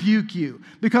 I rebuke you,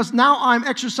 because now I'm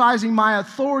exercising my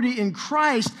authority in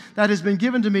Christ that has been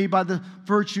given to me by the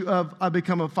virtue of I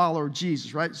become a follower of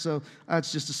Jesus, right? So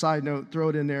that's just a side note. Throw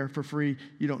it in there for free.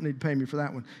 You don't need to pay me for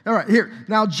that one. All right, here.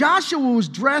 Now Joshua was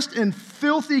dressed in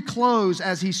filthy clothes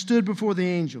as he stood before the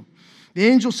angel. The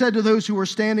angel said to those who were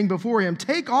standing before him,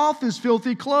 "Take off his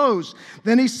filthy clothes."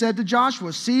 Then he said to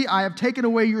Joshua, "See, I have taken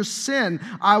away your sin.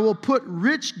 I will put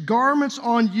rich garments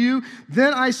on you."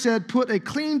 Then I said, "Put a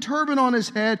clean turban on his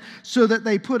head." So that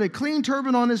they put a clean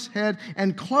turban on his head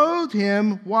and clothed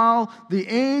him while the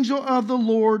angel of the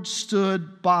Lord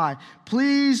stood by.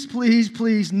 Please, please,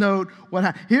 please note what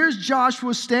happened. Here's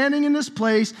Joshua standing in this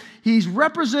place. He's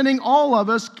representing all of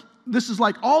us. This is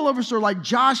like all of us are like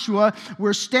Joshua.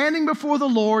 We're standing before the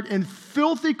Lord in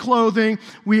filthy clothing.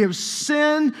 We have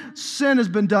sinned. Sin has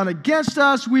been done against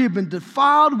us. We have been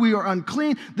defiled. We are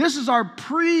unclean. This is our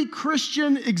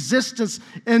pre-Christian existence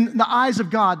in the eyes of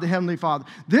God, the Heavenly Father.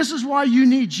 This is why you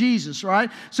need Jesus,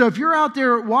 right? So if you're out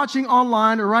there watching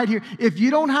online or right here, if you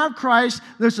don't have Christ,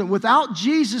 listen, without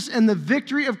Jesus and the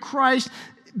victory of Christ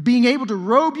being able to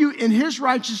robe you in his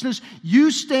righteousness,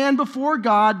 you stand before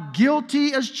God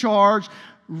guilty as charged,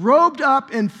 robed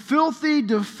up in filthy,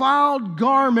 defiled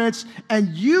garments,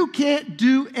 and you can't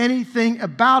do anything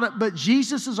about it, but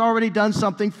Jesus has already done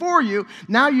something for you.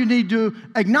 Now you need to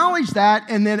acknowledge that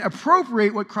and then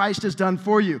appropriate what Christ has done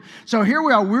for you. So here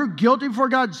we are. We're guilty before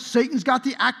God. Satan's got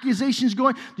the accusations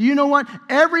going. Do you know what?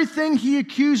 Everything he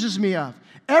accuses me of,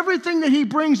 everything that he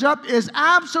brings up is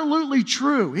absolutely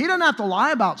true. He doesn't have to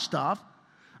lie about stuff.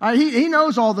 He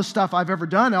knows all the stuff I've ever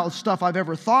done, all the stuff I've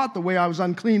ever thought, the way I was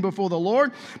unclean before the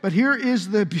Lord. But here is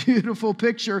the beautiful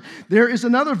picture. There is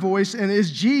another voice, and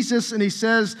it's Jesus, and he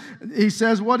says,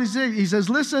 what is it? He says,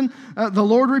 "Listen, the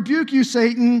Lord rebuke you,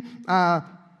 Satan."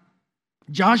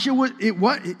 Joshua,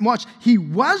 he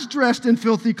was dressed in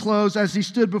filthy clothes as he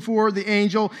stood before the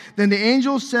angel. Then the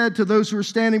angel said to those who were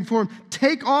standing before him,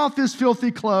 "Take off his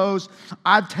filthy clothes.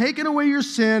 I've taken away your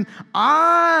sin.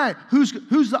 Who's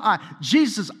the I?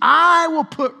 Jesus, I will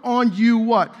put on you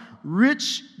what?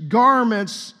 Rich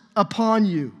garments upon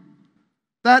you."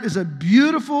 That is a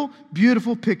beautiful,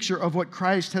 beautiful picture of what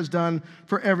Christ has done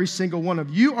for every single one of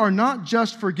you. You are not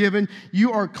just forgiven,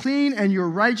 you are clean and you're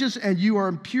righteous and you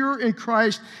are pure in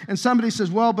Christ. And somebody says,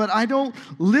 "Well, but I don't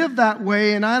live that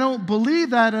way and I don't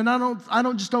believe that and I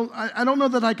don't know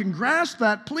that I can grasp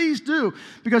that." Please do,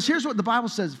 because here's what the Bible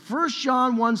says. 1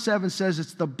 John 1:7 says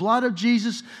it's the blood of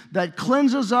Jesus that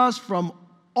cleanses us from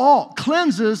all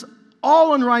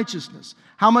unrighteousness.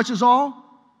 How much is all?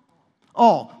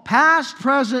 All. Past,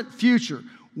 present, future.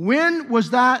 When was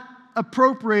that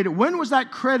appropriated? When was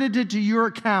that credited to your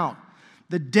account?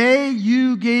 The day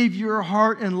you gave your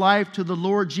heart and life to the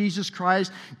Lord Jesus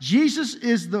Christ. Jesus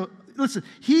is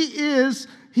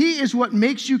He is what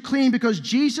makes you clean, because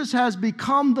Jesus has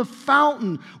become the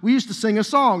fountain. We used to sing a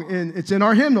song, and it's in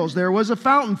our hymnals. There was a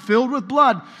fountain filled with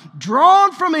blood,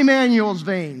 drawn from Emmanuel's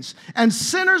veins, and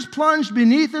sinners plunged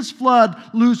beneath its flood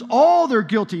lose all their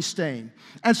guilty stain.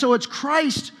 And so it's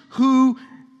Christ who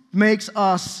makes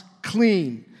us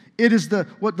clean. It is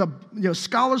what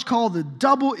scholars call the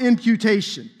double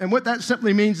imputation. And what that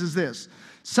simply means is this.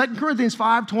 2 Corinthians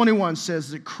 5:21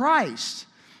 says that Christ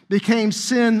became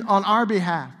sin on our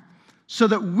behalf so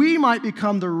that we might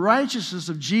become the righteousness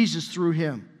of Jesus through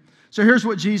him. So here's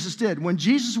what Jesus did. When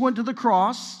Jesus went to the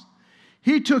cross,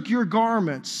 he took your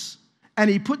garments and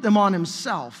he put them on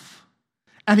himself.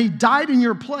 And he died in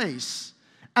your place.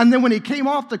 And then when he came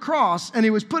off the cross and he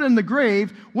was put in the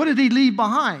grave, what did he leave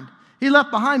behind? He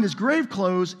left behind his grave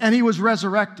clothes and he was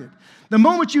resurrected. The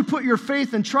moment you put your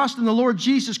faith and trust in the Lord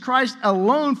Jesus Christ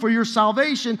alone for your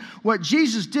salvation, what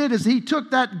Jesus did is he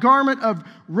took that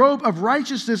robe of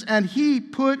righteousness and he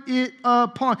put it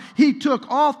upon. He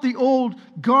took off the old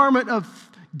garment of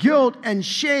guilt and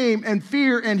shame and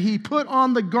fear, and he put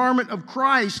on the garment of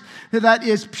Christ that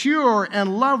is pure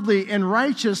and lovely and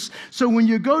righteous. So when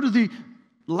you go to the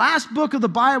last book of the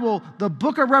Bible, the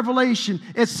book of Revelation,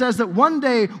 it says that one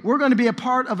day we're going to be a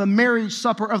part of a marriage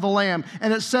supper of the Lamb.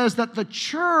 And it says that the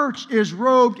church is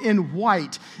robed in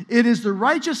white. It is the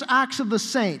righteous acts of the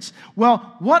saints.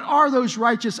 Well, what are those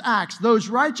righteous acts? Those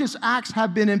righteous acts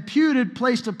have been imputed,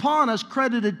 placed upon us,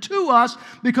 credited to us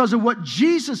because of what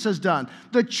Jesus has done.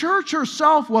 The church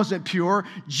herself wasn't pure.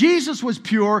 Jesus was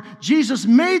pure. Jesus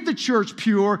made the church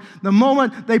pure the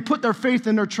moment they put their faith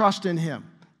and their trust in him.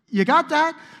 You got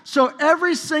that? So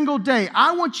every single day,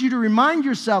 I want you to remind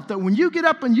yourself that when you get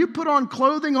up and you put on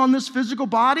clothing on this physical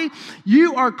body,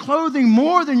 you are clothing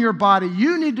more than your body.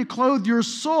 You need to clothe your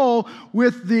soul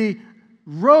with the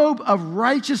robe of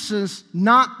righteousness,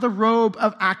 not the robe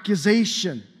of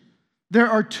accusation. There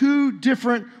are two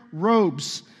different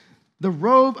robes. The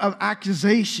robe of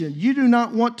accusation. You do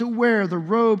not want to wear the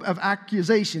robe of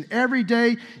accusation. Every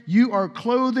day you are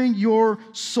clothing your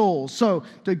soul. So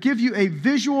to give you a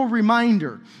visual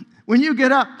reminder, When you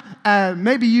get up,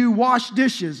 maybe you wash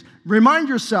dishes, remind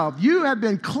yourself you have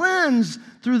been cleansed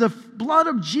through the blood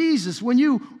of Jesus. When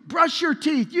you brush your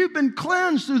teeth, you've been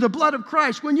cleansed through the blood of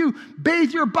Christ. When you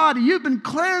bathe your body, you've been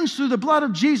cleansed through the blood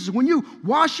of Jesus. When you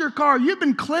wash your car, you've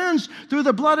been cleansed through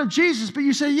the blood of Jesus. But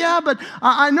you say, yeah, but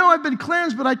I know I've been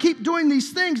cleansed, but I keep doing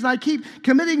these things and I keep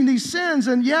committing these sins.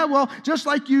 And yeah, well, just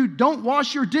like you don't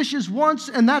wash your dishes once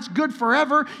and that's good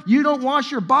forever, you don't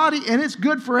wash your body and it's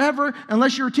good forever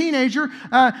unless you're a teenager.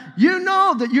 You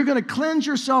know that you're going to cleanse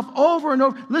yourself over and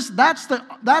over. Listen, that's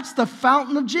the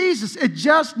fountain of Jesus. It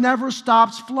just never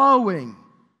stops flowing.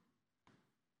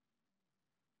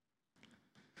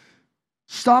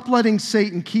 Stop letting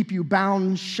Satan keep you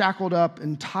bound, shackled up,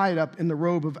 and tied up in the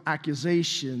robe of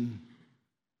accusation.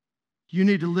 You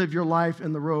need to live your life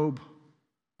in the robe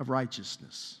of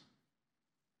righteousness.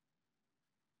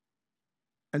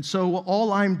 And so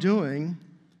all I'm doing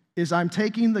is I'm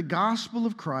taking the gospel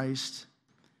of Christ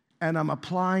and I'm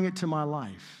applying it to my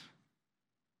life.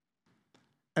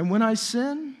 And when I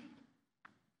sin,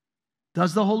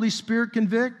 does the Holy Spirit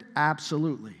convict?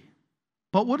 Absolutely.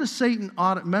 But what does Satan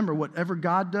remember, whatever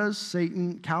God does,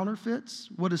 Satan counterfeits.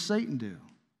 What does Satan do?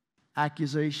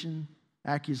 Accusation,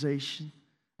 accusation,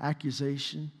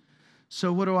 accusation.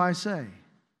 So what do I say?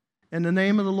 In the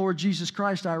name of the Lord Jesus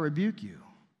Christ, I rebuke you.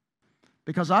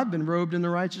 Because I've been robed in the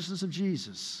righteousness of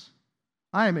Jesus.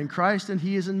 I am in Christ and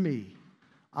He is in me.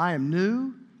 I am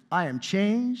new. I am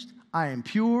changed. I am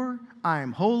pure. I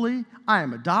am holy. I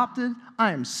am adopted.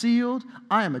 I am sealed.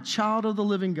 I am a child of the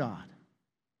living God.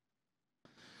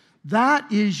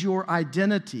 That is your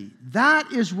identity.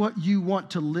 That is what you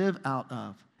want to live out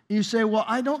of. And you say, well,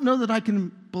 I don't know that I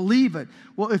can believe it.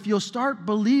 Well, if you'll start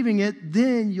believing it,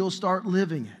 then you'll start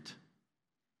living it.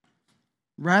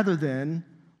 Rather than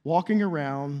walking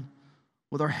around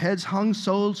with our heads hung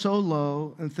so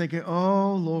low and thinking,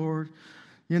 oh, Lord,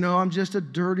 you know, I'm just a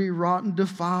dirty, rotten,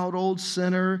 defiled old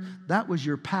sinner. That was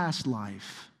your past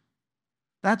life.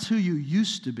 That's who you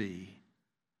used to be.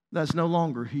 That's no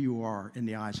longer who you are in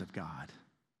the eyes of God.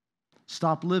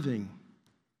 Stop living.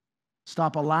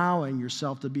 Stop allowing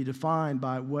yourself to be defined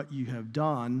by what you have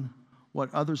done,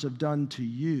 what others have done to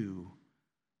you.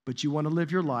 But you want to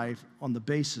live your life on the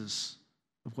basis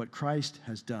of what Christ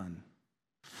has done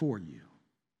for you.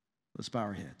 Let's bow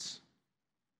our heads.